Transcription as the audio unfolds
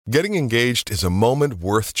Getting engaged is a moment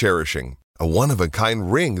worth cherishing. A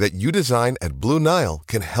one-of-a-kind ring that you design at Blue Nile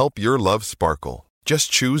can help your love sparkle.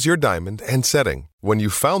 Just choose your diamond and setting. When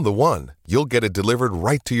you've found the one, you'll get it delivered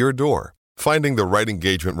right to your door. Finding the right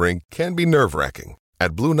engagement ring can be nerve-wracking.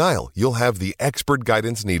 At Blue Nile, you'll have the expert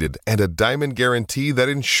guidance needed and a diamond guarantee that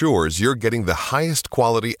ensures you're getting the highest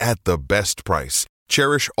quality at the best price.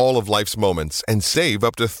 Cherish all of life's moments and save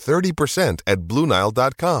up to 30% at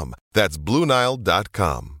BlueNile.com. That's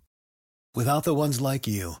BlueNile.com. Without the ones like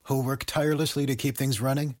you, who work tirelessly to keep things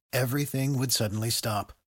running, everything would suddenly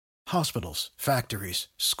stop. Hospitals, factories,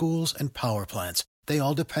 schools, and power plants, they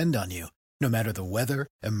all depend on you. No matter the weather,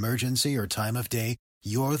 emergency, or time of day,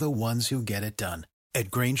 you're the ones who get it done.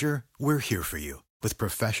 At Grainger, we're here for you with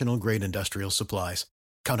professional-grade industrial supplies.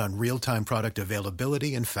 Count on real-time product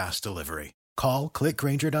availability and fast delivery. Call, click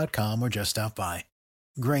Grainger.com, or just stop by.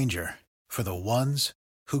 Grainger, for the ones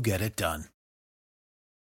who get it done.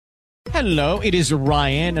 Hello, it is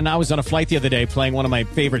Ryan, and I was on a flight the other day playing one of my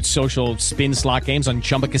favorite social spin slot games on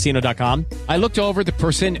ChumbaCasino.com. I looked over at the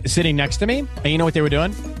person sitting next to me, and you know what they were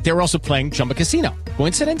doing? They were also playing Chumba Casino.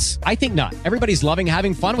 Coincidence? I think not. Everybody's loving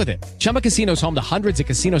having fun with it. Chumba Casino is home to hundreds of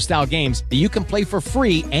casino-style games that you can play for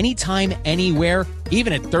free anytime, anywhere,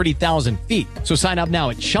 even at 30,000 feet. So sign up now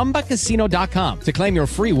at ChumbaCasino.com to claim your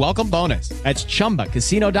free welcome bonus. That's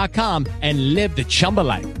ChumbaCasino.com and live the Chumba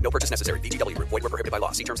life. No purchase necessary. VGW. Void where prohibited by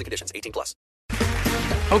law. See terms and conditions. 18+.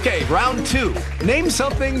 Okay, round two. Name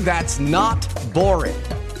something that's not boring.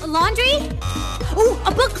 A laundry? Ooh, a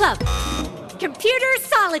book club. Computer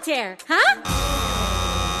solitaire, huh?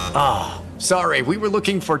 Ah, oh, sorry. We were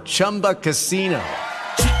looking for Chumba Casino.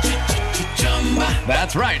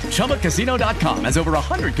 That's right. ChumbaCasino.com has over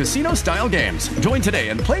 100 casino-style games. Join today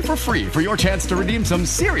and play for free for your chance to redeem some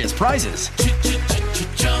serious prizes.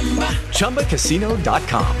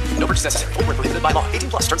 ChumbaCasino.com. No purchase necessary. Void where prohibited by law.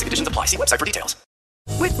 18+. Terms and conditions apply. See website for details.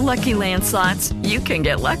 With Lucky Land Slots, you can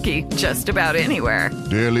get lucky just about anywhere.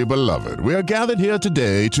 Dearly beloved, we are gathered here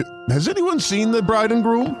today to... Has anyone seen the bride and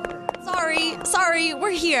groom? Sorry,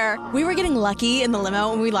 we're here. We were getting lucky in the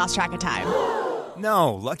limo and we lost track of time.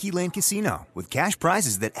 No, Lucky Land Casino, with cash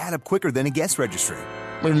prizes that add up quicker than a guest registry.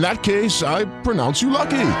 In that case, I pronounce you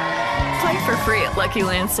lucky. Play for free at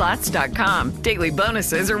LuckyLandSlots.com. Daily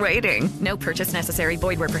bonuses are waiting. No purchase necessary.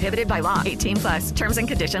 Void where prohibited by law. 18+. Terms and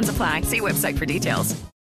conditions apply. See website for details.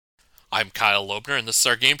 I'm Kyle Loebner, and this is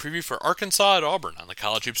our game preview for Arkansas at Auburn on the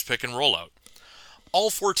College Hoops Pick and Rollout. All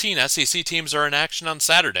 14 SEC teams are in action on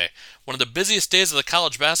Saturday, one of the busiest days of the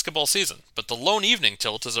college basketball season, but the lone evening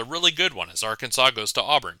tilt is a really good one as Arkansas goes to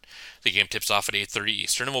Auburn. The game tips off at 8:30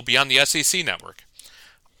 Eastern and will be on the SEC Network.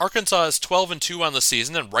 Arkansas is 12-2 on the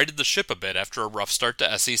season and righted the ship a bit after a rough start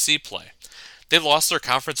to SEC play. They lost their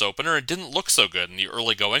conference opener and didn't look so good in the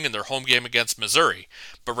early going in their home game against Missouri,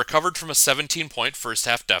 but recovered from a 17-point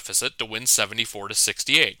first-half deficit to win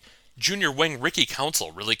 74-68. Junior wing Ricky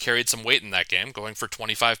Council really carried some weight in that game, going for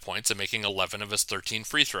 25 points and making 11 of his 13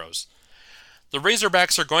 free throws. The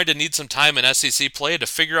Razorbacks are going to need some time in SEC play to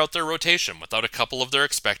figure out their rotation without a couple of their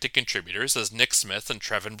expected contributors as Nick Smith and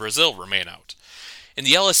Trevin Brazil remain out. In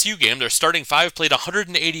the LSU game, their starting five played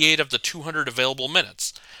 188 of the 200 available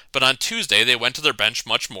minutes, but on Tuesday they went to their bench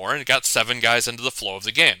much more and got 7 guys into the flow of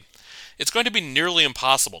the game. It's going to be nearly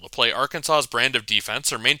impossible to play Arkansas's brand of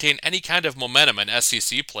defense or maintain any kind of momentum in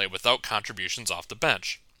SEC play without contributions off the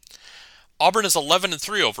bench. Auburn is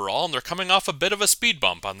 11-3 overall, and they're coming off a bit of a speed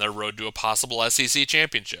bump on their road to a possible SEC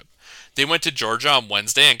championship. They went to Georgia on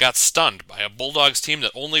Wednesday and got stunned by a Bulldogs team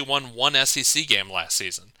that only won one SEC game last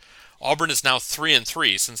season. Auburn is now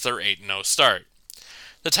 3-3 since their 8-0 start.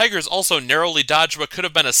 The Tigers also narrowly dodged what could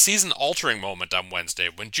have been a season-altering moment on Wednesday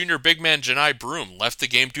when junior big man Janai Broome left the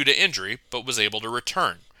game due to injury, but was able to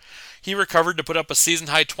return. He recovered to put up a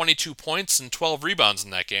season-high 22 points and 12 rebounds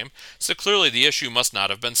in that game, so clearly the issue must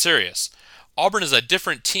not have been serious. Auburn is a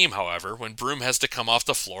different team, however, when Broome has to come off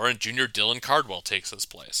the floor and junior Dylan Cardwell takes his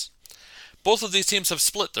place. Both of these teams have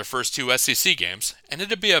split their first 2 SEC games, and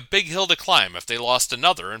it'd be a big hill to climb if they lost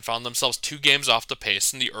another and found themselves 2 games off the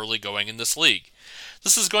pace in the early going in this league.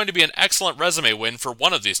 This is going to be an excellent resume win for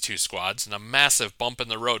one of these 2 squads and a massive bump in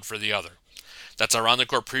the road for the other. That's our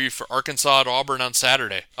on-the-court preview for Arkansas at Auburn on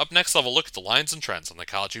Saturday. Up next, I'll have a look at the lines and trends on the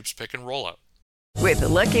College Hoops Pick and Rollout. With the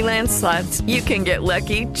Lucky Land Slots, you can get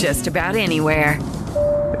lucky just about anywhere.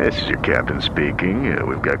 This is your captain speaking.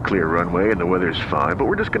 We've got clear runway and the weather's fine, but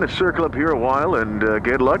we're just going to circle up here a while and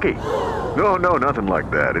get lucky. No, nothing like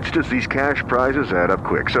that. It's just these cash prizes add up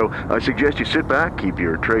quick. So I suggest you sit back, keep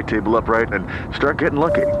your tray table upright, and start getting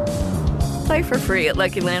lucky. Play for free at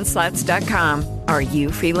LuckyLandSlots.com. Are you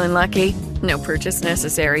feeling lucky? No purchase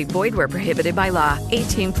necessary. Void where prohibited by law.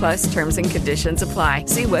 18 plus terms and conditions apply.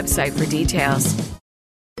 See website for details.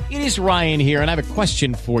 It is Ryan here, and I have a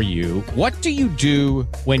question for you. What do you do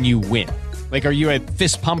when you win? Like, are you a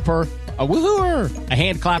fist pumper, a woohooer, a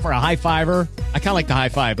hand clapper, a high fiver? I kind of like the high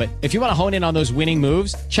five, but if you want to hone in on those winning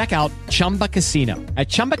moves, check out Chumba Casino. At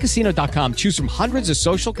ChumbaCasino.com, choose from hundreds of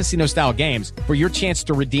social casino-style games for your chance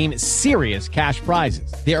to redeem serious cash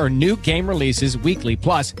prizes. There are new game releases weekly,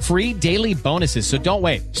 plus free daily bonuses. So don't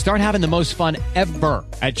wait. Start having the most fun ever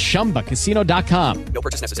at ChumbaCasino.com. No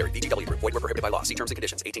purchase necessary. VGW Group. Void where prohibited by law. See terms and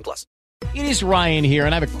conditions. 18 plus. It is Ryan here,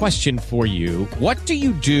 and I have a question for you. What do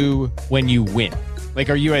you do when you win? Like,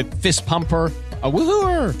 are you a fist pumper, a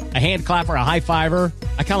woohooer, a hand clapper, a high fiver?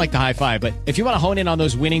 I kind of like the high five, but if you want to hone in on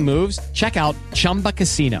those winning moves, check out Chumba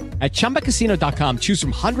Casino. At ChumbaCasino.com, choose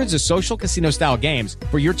from hundreds of social casino-style games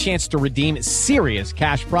for your chance to redeem serious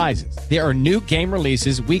cash prizes. There are new game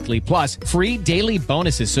releases weekly, plus free daily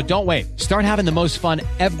bonuses. So don't wait. Start having the most fun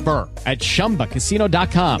ever at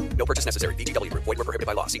ChumbaCasino.com. No purchase necessary. VGW Group. Void where prohibited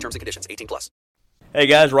by law. See terms and conditions. 18 plus. Hey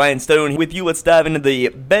guys, Ryan Stone with you. Let's dive into the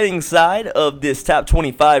betting side of this Top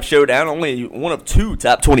 25 showdown. Only one of two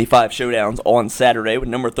Top 25 showdowns on Saturday, with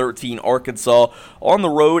number 13 Arkansas on the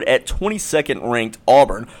road at 22nd ranked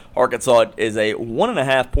Auburn. Arkansas is a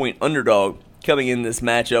 1.5 point underdog coming in this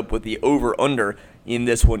matchup, with the over-under in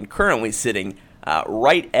this one currently sitting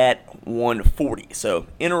right at 140. So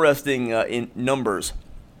interesting in numbers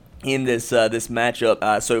in this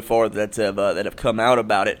matchup so far that have come out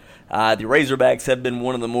about it. The Razorbacks have been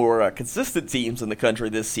one of the more consistent teams in the country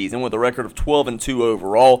this season, with a record of 12-2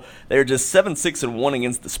 overall. They're just 7-6-1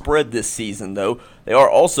 against the spread this season, though. They are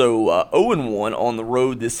also 0-1 on the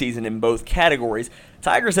road this season in both categories.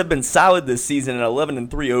 Tigers have been solid this season at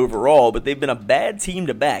 11-3 overall, but they've been a bad team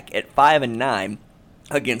to back at 5-9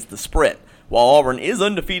 against the spread. While Auburn is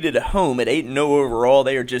undefeated at home at 8-0 overall,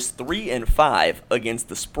 they are just 3-5 against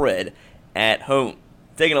the spread at home.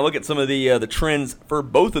 Taking a look at some of the trends for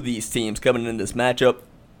both of these teams coming into this matchup,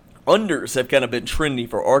 unders have kind of been trendy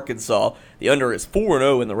for Arkansas. The under is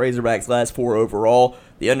 4-0 in the Razorbacks' last 4 overall.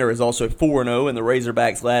 The under is also 4-0 in the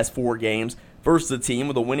Razorbacks' last 4 games. Versus a team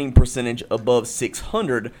with a winning percentage above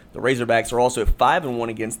 600, the Razorbacks are also 5-1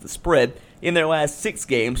 against the spread in their last 6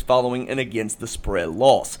 games following an against the spread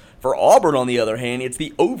loss. For Auburn, on the other hand, it's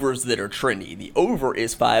the overs that are trendy. The over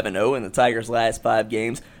is 5-0 in the Tigers' last 5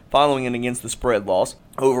 games following an against the spread loss.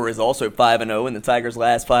 Over is also 5-0 in the Tigers'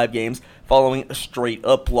 last 5 games following a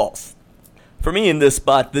straight-up loss. For me in this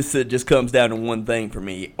spot, this just comes down to one thing for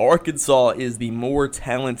me. Arkansas is the more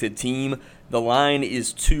talented team. The line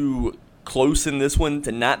is too close in this one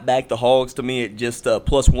to not back the Hogs. To me, it just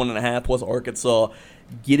plus 1.5, plus Arkansas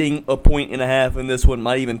getting a 1.5 in this one.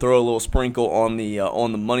 Might even throw a little sprinkle on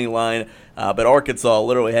the money line, but Arkansas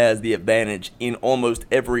literally has the advantage in almost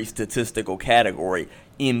every statistical category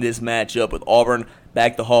in this matchup with Auburn.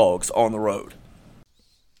 Back the Hogs on the road.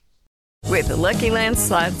 With the Lucky Land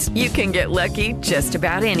Slots, you can get lucky just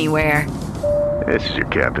about anywhere. This is your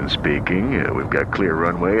captain speaking. We've got clear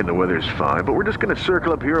runway and the weather's fine, but we're just going to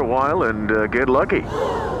circle up here a while and get lucky.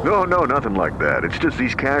 No, nothing like that. It's just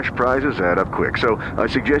these cash prizes add up quick. So I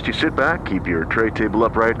suggest you sit back, keep your tray table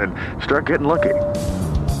upright, and start getting lucky.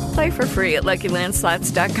 Play for free at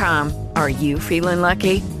LuckyLandSlots.com. Are you feeling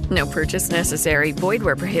lucky? No purchase necessary. Void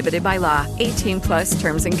where prohibited by law. 18 plus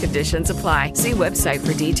terms and conditions apply. See website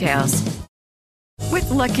for details. With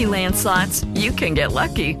Lucky Land Slots, you can get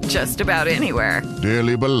lucky just about anywhere.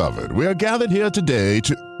 Dearly beloved, we are gathered here today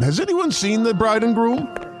to... Has anyone seen the bride and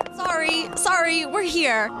groom? Sorry, we're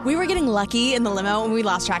here. We were getting lucky in the limo and we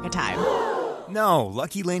lost track of time. No,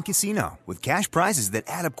 Lucky Land Casino, with cash prizes that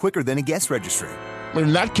add up quicker than a guest registry.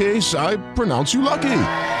 In that case, I pronounce you lucky.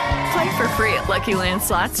 Play for free at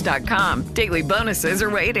LuckyLandSlots.com. Daily bonuses are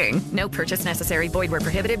waiting. No purchase necessary. Void where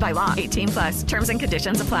prohibited by law. 18 plus. Terms and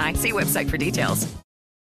conditions apply. See website for details.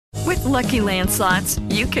 With Lucky Land Slots,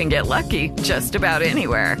 you can get lucky just about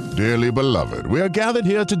anywhere. Dearly beloved, we are gathered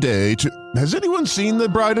here today to... Has anyone seen the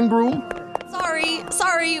bride and groom?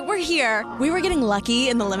 Sorry, we're here. We were getting lucky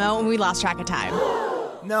in the limo and we lost track of time.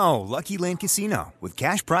 No, Lucky Land Casino, with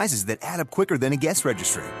cash prizes that add up quicker than a guest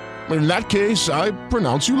registry. In that case, I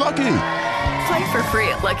pronounce you lucky. Play for free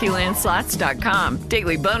at LuckyLandSlots.com.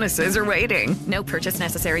 Daily bonuses are waiting. No purchase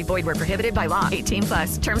necessary. Void where prohibited by law. 18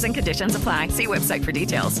 plus. Terms and conditions apply. See website for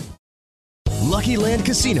details. Lucky Land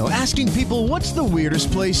Casino, asking people, what's the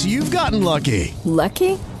weirdest place you've gotten lucky?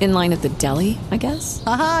 Lucky? In line at the deli, I guess?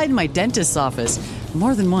 Aha, in my dentist's office.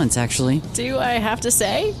 More than once, actually. Do I have to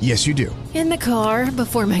say? Yes, you do. In the car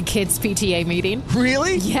before my kids' PTA meeting.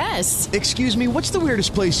 Really? Yes. Excuse me, what's the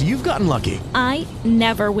weirdest place you've gotten lucky? I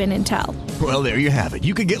never win and tell. Well, there you have it.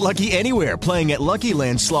 You can get lucky anywhere, playing at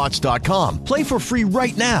LuckyLandSlots.com. Play for free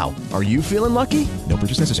right now. Are you feeling lucky? No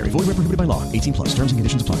purchase necessary. Void where prohibited by law. 18 plus. Terms and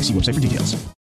conditions apply. See website for details.